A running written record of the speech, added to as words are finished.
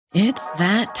It's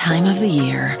that time of the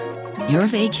year. Your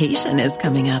vacation is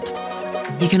coming up.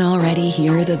 You can already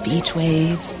hear the beach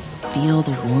waves, feel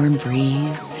the warm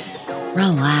breeze,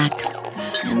 relax,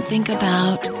 and think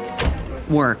about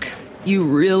work. You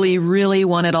really, really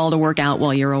want it all to work out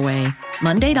while you're away.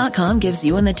 Monday.com gives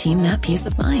you and the team that peace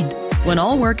of mind. When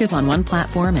all work is on one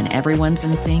platform and everyone's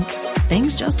in sync,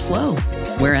 things just flow.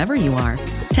 Wherever you are,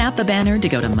 tap the banner to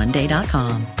go to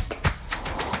Monday.com.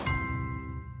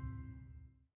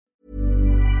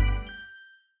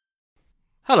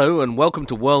 Hello and welcome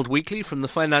to World Weekly from the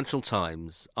Financial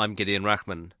Times. I'm Gideon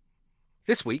Rachman.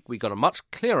 This week we got a much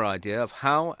clearer idea of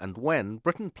how and when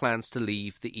Britain plans to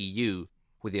leave the EU,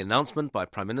 with the announcement by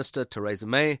Prime Minister Theresa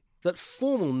May that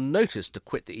formal notice to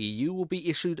quit the EU will be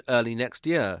issued early next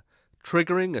year,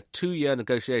 triggering a 2-year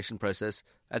negotiation process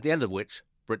at the end of which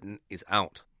Britain is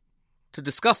out. To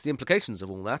discuss the implications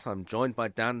of all that, I'm joined by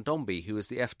Dan Dombey, who is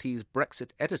the FT's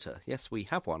Brexit editor. Yes, we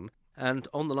have one. And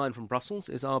on the line from Brussels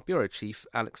is our bureau chief,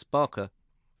 Alex Barker.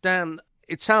 Dan,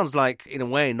 it sounds like, in a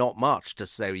way, not much to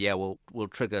say, yeah, we'll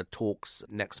trigger talks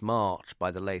next March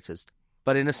by the latest.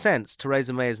 But in a sense,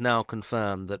 Theresa May has now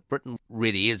confirmed that Britain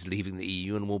really is leaving the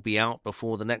EU and will be out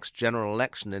before the next general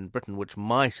election in Britain, which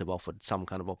might have offered some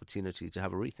kind of opportunity to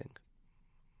have a rethink.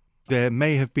 There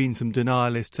may have been some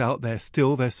denialists out there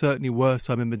still. There certainly were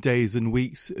some in the days and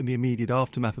weeks in the immediate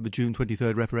aftermath of the June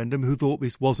 23rd referendum who thought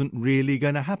this wasn't really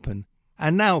going to happen.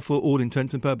 And now, for all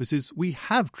intents and purposes, we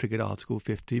have triggered Article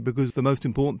 50 because the most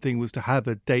important thing was to have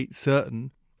a date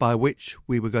certain by which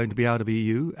we were going to be out of the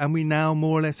EU, and we now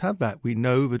more or less have that. We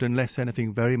know that unless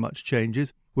anything very much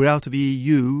changes, we're out of the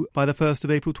EU by the 1st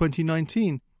of April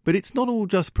 2019. But it's not all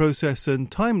just process and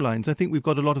timelines. I think we've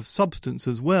got a lot of substance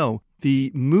as well.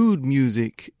 The mood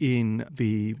music in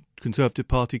the Conservative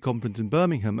Party conference in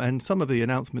Birmingham and some of the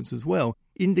announcements as well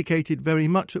indicated very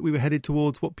much that we were headed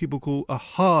towards what people call a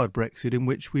hard Brexit, in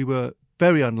which we were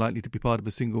very unlikely to be part of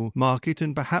a single market,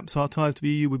 and perhaps our ties to the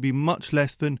EU would be much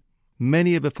less than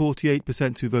many of the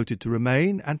 48% who voted to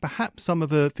remain, and perhaps some of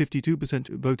the 52%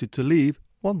 who voted to leave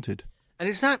wanted. And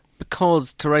is that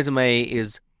because Theresa May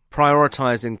is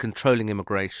prioritising controlling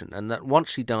immigration, and that once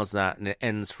she does that and it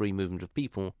ends free movement of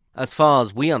people, as far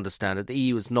as we understand it, the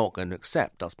EU is not going to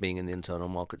accept us being in the internal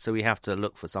market, so we have to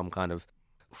look for some kind of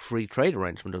free trade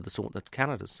arrangement of the sort that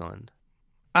Canada's signed?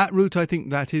 At root, I think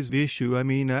that is the issue. I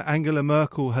mean, Angela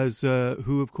Merkel has,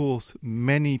 who of course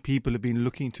many people have been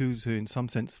looking to in some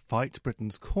sense fight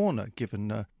Britain's corner,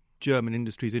 given German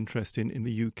industry's interest in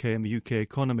the UK and the UK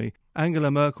economy.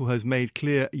 Angela Merkel has made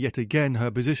clear yet again her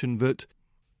position that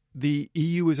the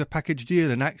EU is a package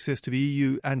deal, and access to the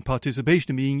EU and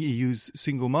participation in the EU's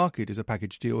single market is a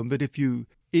package deal, and that if you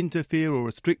interfere or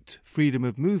restrict freedom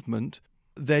of movement,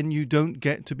 then you don't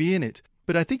get to be in it.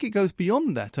 But I think it goes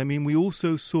beyond that. I mean, we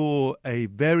also saw a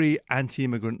very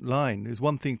anti-immigrant line. There's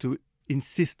one thing to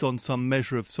insist on some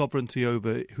measure of sovereignty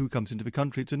over who comes into the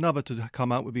country. It's another to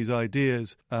come out with these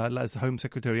ideas, as the Home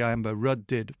Secretary Amber Rudd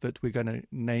did, that we're going to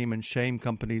name and shame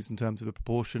companies in terms of a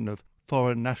proportion of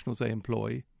foreign nationals they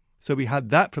employ. So we had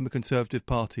that from the Conservative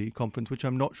Party conference, which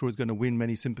I'm not sure is going to win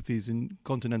many sympathies in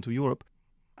continental Europe.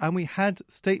 And we had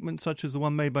statements such as the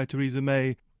one made by Theresa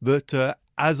May that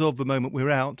as of the moment we're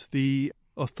out, the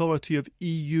authority of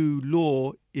EU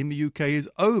law in the UK is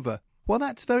over. Well,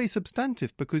 that's very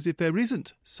substantive, because if there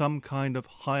isn't some kind of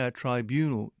higher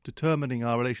tribunal determining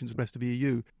our relations with the rest of the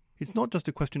EU, it's not just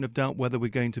a question of doubt whether we're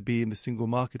going to be in the single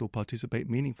market or participate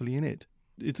meaningfully in it.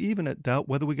 It's even at doubt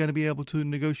whether we're going to be able to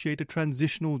negotiate a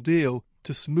transitional deal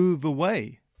to smooth the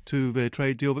way to the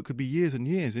trade deal that could be years and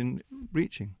years in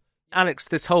reaching. Alex,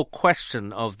 this whole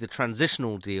question of the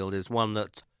transitional deal is one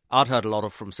that I'd heard a lot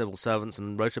of from civil servants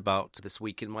and wrote about this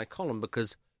week in my column,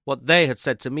 because what they had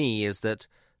said to me is that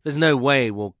there's no way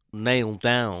we'll nail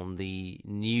down the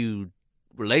new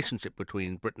relationship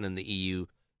between Britain and the EU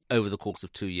over the course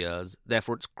of 2 years.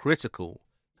 Therefore, it's critical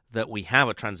that we have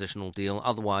a transitional deal.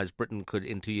 Otherwise, Britain could,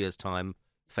 in 2 years' time,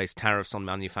 face tariffs on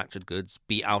manufactured goods,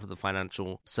 be out of the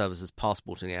financial services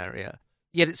passporting area.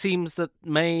 Yet it seems that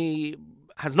May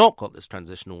has not got this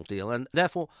transitional deal, and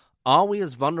therefore, are we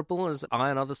as vulnerable as I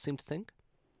and others seem to think?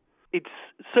 It's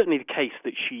certainly the case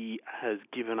that she has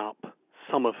given up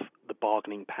some of the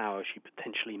bargaining power she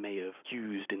potentially may have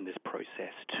used in this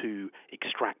process to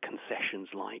extract concessions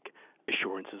like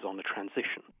assurances on a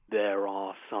transition. There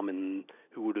are some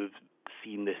who would have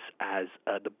seen this as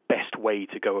the best way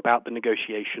to go about the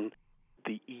negotiation.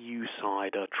 The EU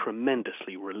side are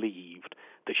tremendously relieved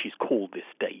that she's called this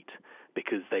date,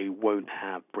 because they won't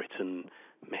have Britain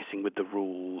messing with the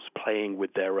rules, playing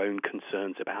with their own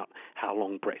concerns about how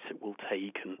long Brexit will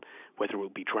take and whether it will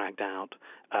be dragged out,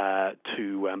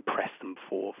 to press them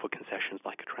for concessions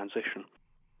like a transition.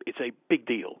 It's a big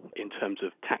deal in terms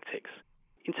of tactics.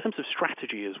 In terms of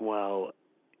strategy as well,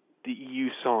 the EU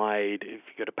side, if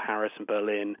you go to Paris and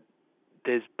Berlin,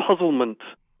 there's puzzlement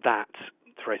that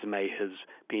Theresa May has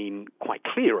been quite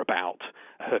clear about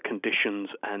her conditions,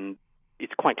 and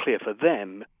it's quite clear for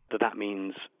them that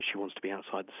means she wants to be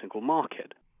outside the single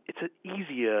market. It's an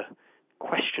easier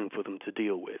question for them to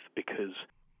deal with because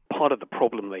part of the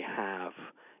problem they have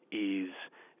is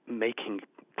making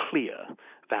clear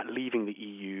that leaving the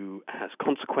EU has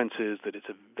consequences, that it's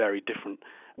a very different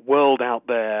world out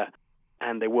there,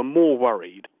 and they were more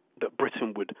worried that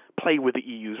Britain would play with the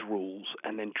EU's rules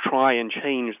and then try and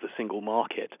change the single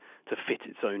market to fit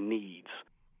its own needs.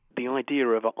 The idea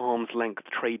of an arm's-length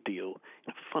trade deal,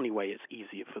 in a funny way, it's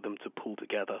easier for them to pull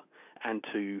together and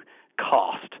to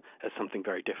cast as something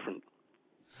very different.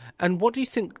 And what do you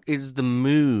think is the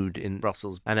mood in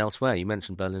Brussels and elsewhere? You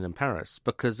mentioned Berlin and Paris,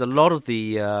 because a lot of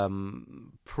the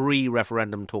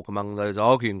pre-referendum talk among those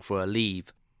arguing for a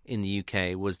leave in the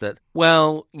UK was that,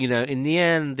 well, you know, in the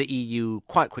end, the EU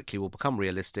quite quickly will become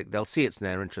realistic. They'll see it's in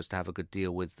their interest to have a good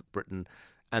deal with Britain,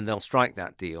 and they'll strike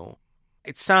that deal.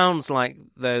 It sounds like,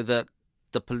 though, that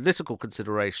the political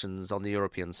considerations on the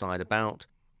European side about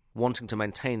wanting to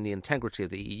maintain the integrity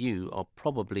of the EU are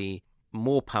probably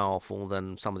more powerful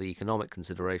than some of the economic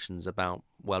considerations about,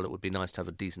 well, it would be nice to have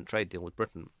a decent trade deal with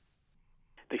Britain.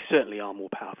 They certainly are more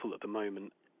powerful at the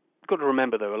moment. You've got to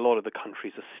remember, though, a lot of the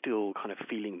countries are still kind of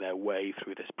feeling their way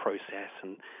through this process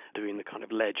and doing the kind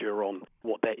of ledger on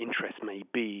what their interests may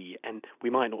be, and we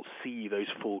might not see those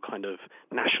full kind of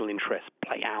national interests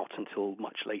play out until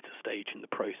much later stage in the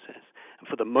process. And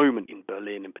for the moment in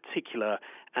Berlin in particular,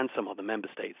 and some other member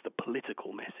states, the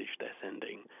political message they're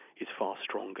sending is far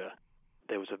stronger.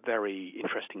 There was a very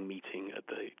interesting meeting at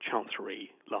the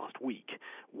Chancellery last week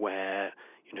where,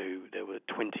 you know, there were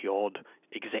 20-odd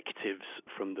executives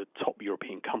from the top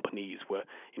European companies were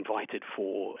invited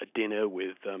for a dinner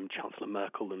with Chancellor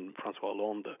Merkel and François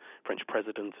Hollande, the French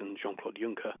president, and Jean-Claude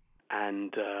Juncker.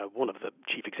 And one of the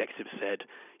chief executives said,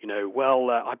 you know, well,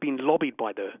 I've been lobbied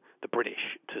by the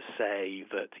British to say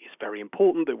that it's very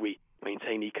important that we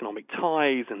maintain economic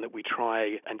ties and that we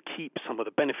try and keep some of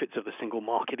the benefits of the single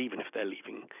market, even if they're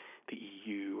leaving the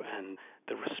EU. And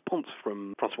the response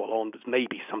from François Hollande is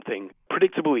maybe something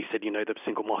predictable. He said, you know, the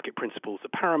single market principles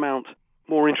are paramount.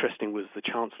 More interesting was the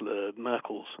Chancellor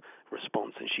Merkel's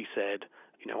response, and she said,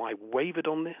 you know, I wavered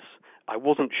on this. I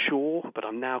wasn't sure, but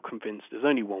I'm now convinced there's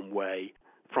only one way.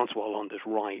 François Hollande is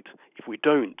right. If we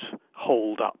don't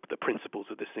hold up the principles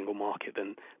of the single market,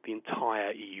 then the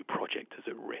entire EU project is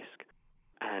at risk.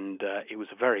 And it was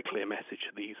a very clear message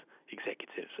to these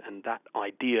executives. And that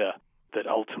idea that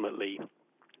ultimately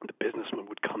the businessmen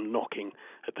would come knocking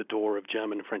at the door of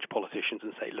German and French politicians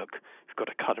and say, look, you've got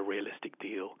to cut a realistic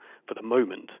deal. For the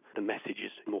moment, the message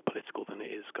is more political than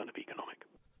it is going to be economic.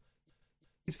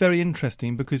 It's very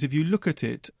interesting because if you look at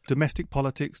it, domestic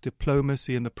politics,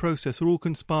 diplomacy and the process are all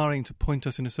conspiring to point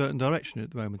us in a certain direction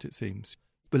at the moment, it seems.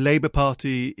 The Labour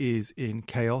Party is in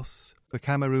chaos. The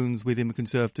Cameroons within the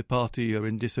Conservative Party are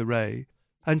in disarray.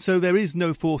 And so there is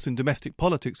no force in domestic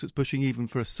politics that's pushing even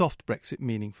for a soft Brexit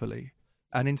meaningfully.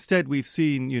 And instead we've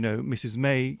seen, you know, Mrs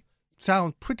May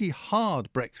sound pretty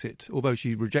hard Brexit, although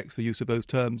she rejects the use of those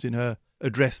terms in her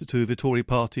address to the Tory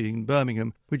party in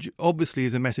Birmingham, which obviously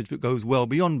is a message that goes well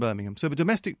beyond Birmingham. So the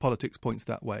domestic politics points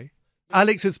that way.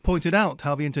 Alex has pointed out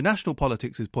how the international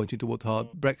politics is pointing towards hard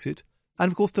Brexit.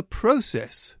 And of course the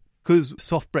process, because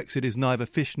soft Brexit is neither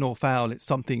fish nor fowl, it's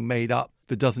something made up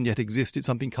that doesn't yet exist, it's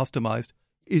something customised,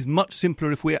 is much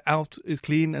simpler if we're out a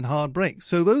clean and hard break.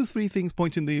 So those three things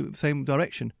point in the same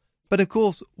direction. But of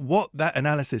course, what that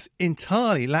analysis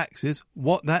entirely lacks is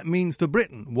what that means for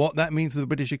Britain, what that means for the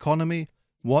British economy,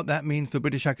 what that means for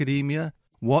British academia,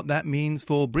 what that means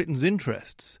for Britain's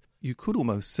interests. You could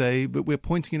almost say that we're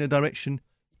pointing in a direction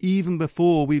even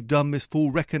before we've done this full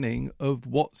reckoning of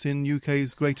what's in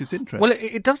UK's greatest interest. Well,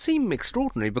 it does seem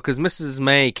extraordinary because Mrs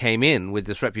May came in with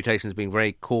this reputation as being a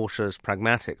very cautious,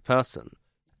 pragmatic person.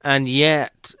 And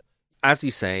yet, as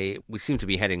you say, we seem to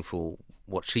be heading for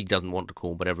what she doesn't want to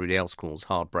call, but everybody else calls,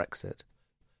 hard Brexit.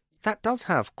 That does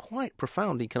have quite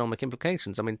profound economic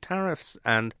implications. I mean, tariffs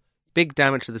and big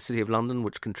damage to the City of London,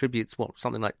 which contributes,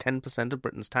 something like 10% of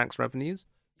Britain's tax revenues.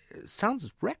 It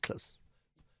sounds reckless.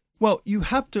 Well, you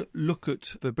have to look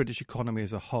at the British economy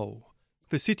as a whole.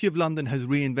 The City of London has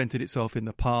reinvented itself in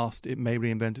the past. It may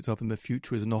reinvent itself in the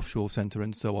future as an offshore centre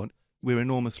and so on. We're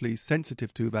enormously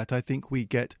sensitive to that. I think we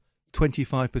get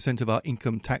 25% of our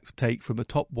income tax take from the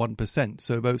top 1%.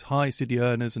 So those high city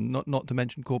earners, and not to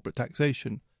mention corporate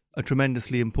taxation, are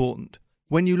tremendously important.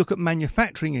 When you look at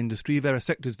manufacturing industry, there are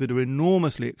sectors that are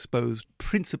enormously exposed,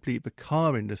 principally the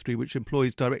car industry, which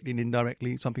employs directly and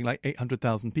indirectly something like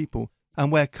 800,000 people, and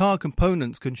where car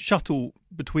components can shuttle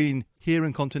between here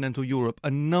and continental Europe a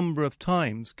number of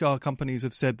times. Car companies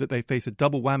have said that they face a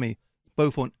double whammy,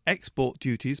 both on export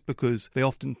duties, because they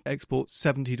often export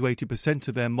 70 to 80%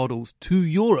 of their models to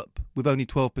Europe, with only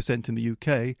 12% in the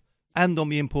UK, and on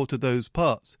the import of those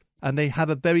parts. And they have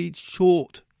a very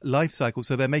short life cycle,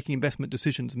 so they're making investment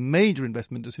decisions, major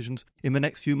investment decisions, in the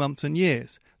next few months and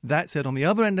years. That said, on the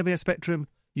other end of the spectrum,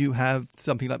 you have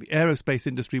something like the aerospace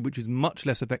industry, which is much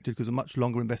less affected because of a much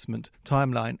longer investment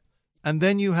timeline. And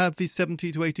then you have the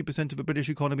 70 to 80% of the British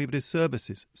economy that is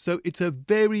services. So it's a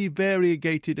very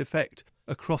variegated effect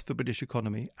across the British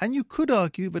economy. And you could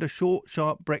argue that a short,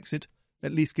 sharp Brexit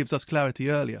at least gives us clarity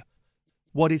earlier.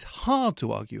 What is hard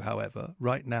to argue, however,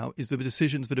 right now, is that the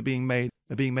decisions that are being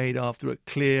made after a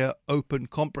clear, open,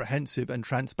 comprehensive and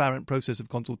transparent process of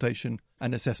consultation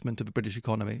and assessment of the British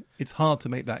economy. It's hard to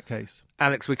make that case.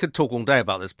 Alex, we could talk all day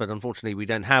about this, but unfortunately we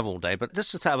don't have all day. But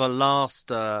just to have a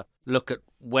last look at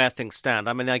where things stand.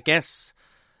 I mean, I guess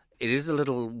it is a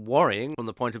little worrying from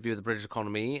the point of view of the British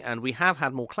economy, and we have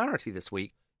had more clarity this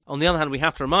week. On the other hand, we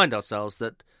have to remind ourselves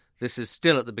that this is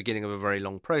still at the beginning of a very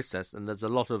long process, and there's a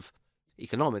lot of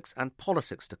economics and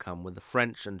politics to come with the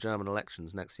French and German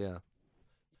elections next year.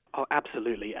 Oh,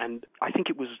 absolutely. And I think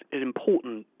it was an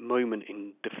important moment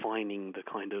in defining the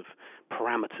kind of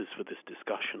parameters for this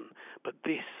discussion. But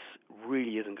this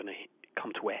really isn't going to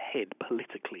come to a head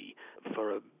politically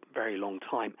for a very long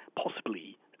time,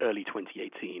 possibly early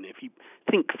 2018. If you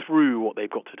think through what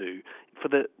they've got to do, for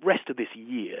the rest of this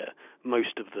year,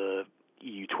 most of the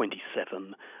EU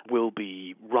 27 will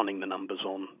be running the numbers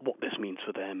on what this means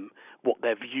for them, what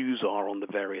their views are on the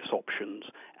various options,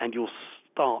 and you'll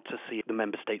start to see the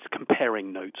member states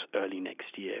comparing notes early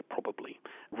next year, probably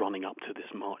running up to this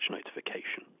March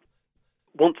notification.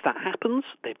 Once that happens,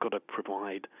 they've got to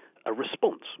provide a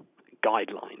response,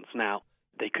 guidelines. Now,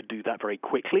 they could do that very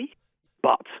quickly,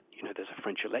 but there's a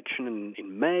French election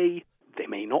in May. They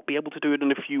may not be able to do it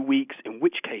in a few weeks, in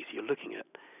which case you're looking at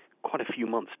quite a few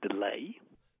months delay,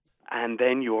 and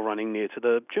then you're running near to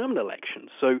the German elections.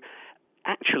 So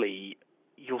actually,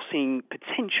 you're seeing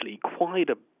potentially quite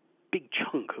a big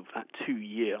chunk of that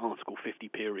 2-year Article 50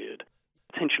 period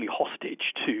potentially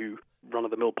hostage to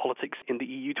run-of-the-mill politics in the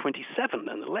EU 27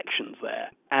 and elections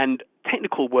there. And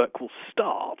technical work will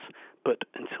start, but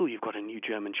until you've got a new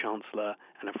German chancellor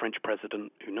and a French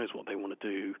president who knows what they want to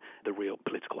do, the real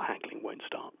political haggling won't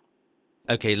start.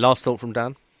 Okay, last thought from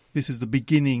Dan. This is the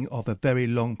beginning of a very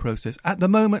long process. At the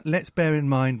moment, let's bear in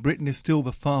mind, Britain is still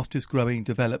the fastest growing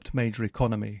developed major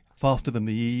economy. Faster than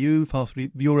the EU, faster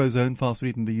than the Eurozone, faster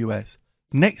even the US.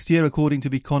 Next year, according to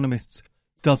the economists,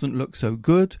 doesn't look so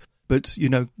good. But,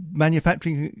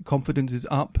 manufacturing confidence is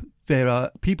up. There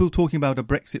are people talking about a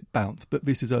Brexit bounce, but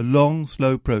this is a long,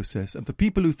 slow process. And for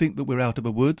people who think that we're out of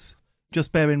the woods,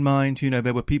 just bear in mind,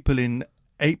 there were people in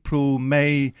April,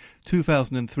 May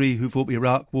 2003 who thought the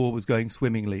Iraq war was going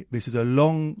swimmingly. This is a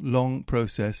long, long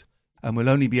process, and we'll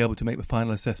only be able to make the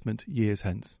final assessment years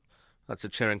hence. That's a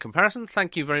cheering comparison.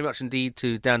 Thank you very much indeed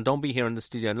to Dan Dombey here in the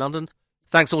studio in London.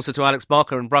 Thanks also to Alex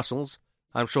Barker in Brussels.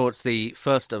 I'm sure it's the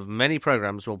first of many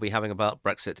programmes we'll be having about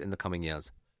Brexit in the coming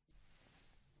years.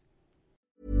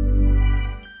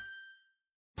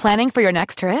 Planning for your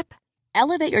next trip?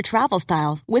 Elevate your travel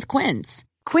style with Quince.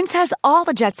 Quince has all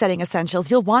the jet-setting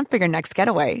essentials you'll want for your next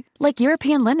getaway, like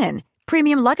European linen,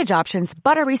 premium luggage options,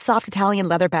 buttery soft Italian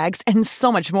leather bags, and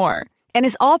so much more. And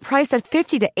is all priced at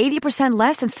 50 to 80%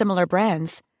 less than similar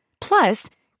brands. Plus,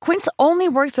 Quince only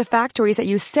works with factories that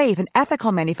use safe and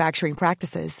ethical manufacturing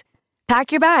practices.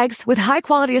 Pack your bags with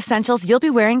high-quality essentials you'll be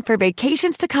wearing for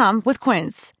vacations to come with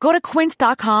Quince. Go to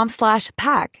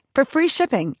quince.com/pack for free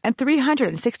shipping and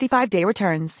 365-day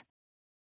returns.